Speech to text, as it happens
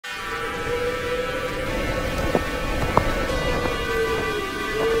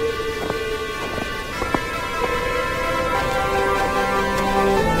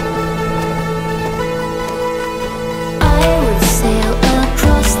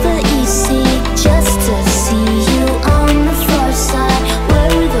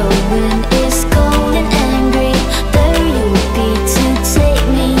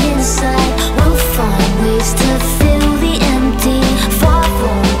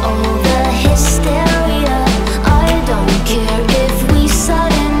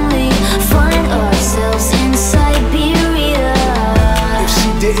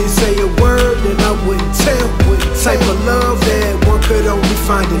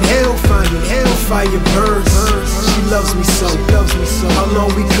hell, fire burns. She loves me so. How long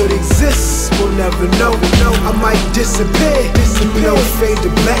we could exist, we'll never know. I might disappear, fade to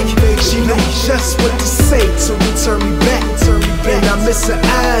black. She knows just what to say to return me back. And I miss her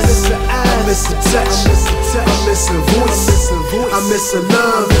eyes, I miss her touch, I miss her voice, I miss her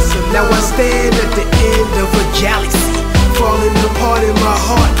love. Now I stand at the end of a galaxy, falling apart in my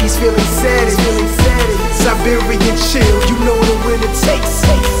heart. He's feeling sad. Siberian chill, you know the winter takes.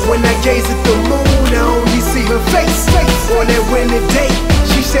 When I gaze at the moon, I only see her face. On that winter day,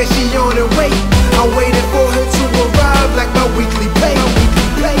 she said she on her way. I waited for her to arrive like my weekly pay.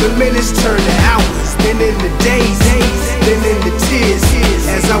 The minutes turn to hours, then in the days, then in the tears.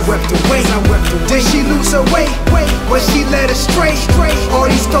 As I wept away, did she lose her way? Was she led astray? All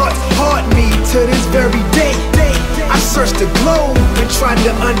these thoughts haunt me to this very day. I searched the globe and tried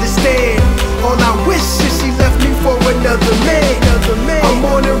to understand. All I wish is she left me for another man. I'm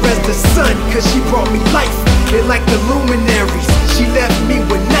on her as the sun, cause she brought me life. And like the luminaries, she left me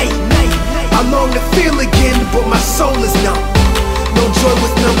with night. I long to feel again, but my soul is numb. No joy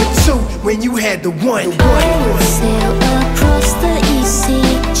was number two when you had the one. I would sail across the East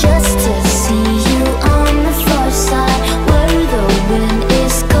Sea just to see you on the far side, where the wind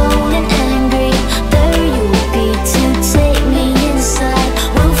is cold and angry. There you'll be to take me inside.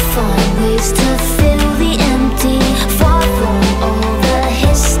 We'll find ways to fill the empty, far from all the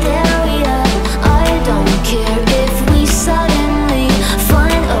hysteria. I don't care if we suddenly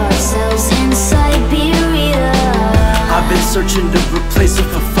find ourselves in Siberia. I've been searching to replace her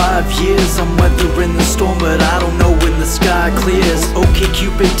for 5 years. I'm weathering the storm, but I don't know when the sky clears. Okay,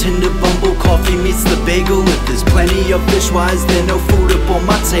 Cupid, Tinder, Bumble, coffee meets the bagel. If there's plenty of fish, why is there no food up on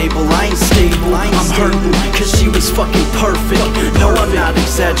my table? I ain't stable, I'm hurting, cause she was fucking perfect. No, I'm not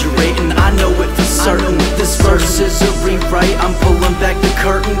exaggerating, I know it for certain. This verse is a rewrite, I'm pulling back the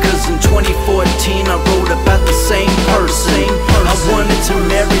curtain. Cause in 2014 I wrote about the same person. I wanted to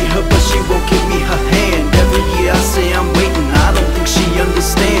marry her, but she won't give me her hand. Every year I say I'm waiting, I don't think she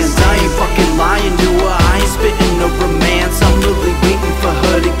understands. I ain't fucking lying to her, I ain't spitting no romance. I'm really waiting for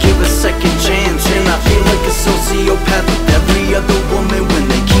her to give a second chance. And I feel like a sociopath with every other woman when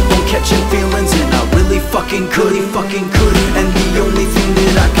they keep on catching feelings. And I really fucking could. And the only thing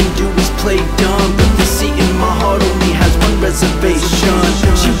that I can do is play dumb, but the seat in my heart only has one reservation.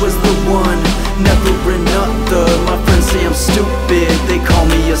 She was the one, never another. My friends say I'm stupid, they call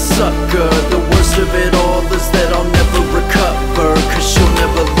me a sucker. The worst of it all is that I'll never recover, cause she'll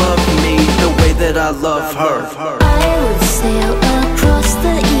never love me the way that I love her. I would sail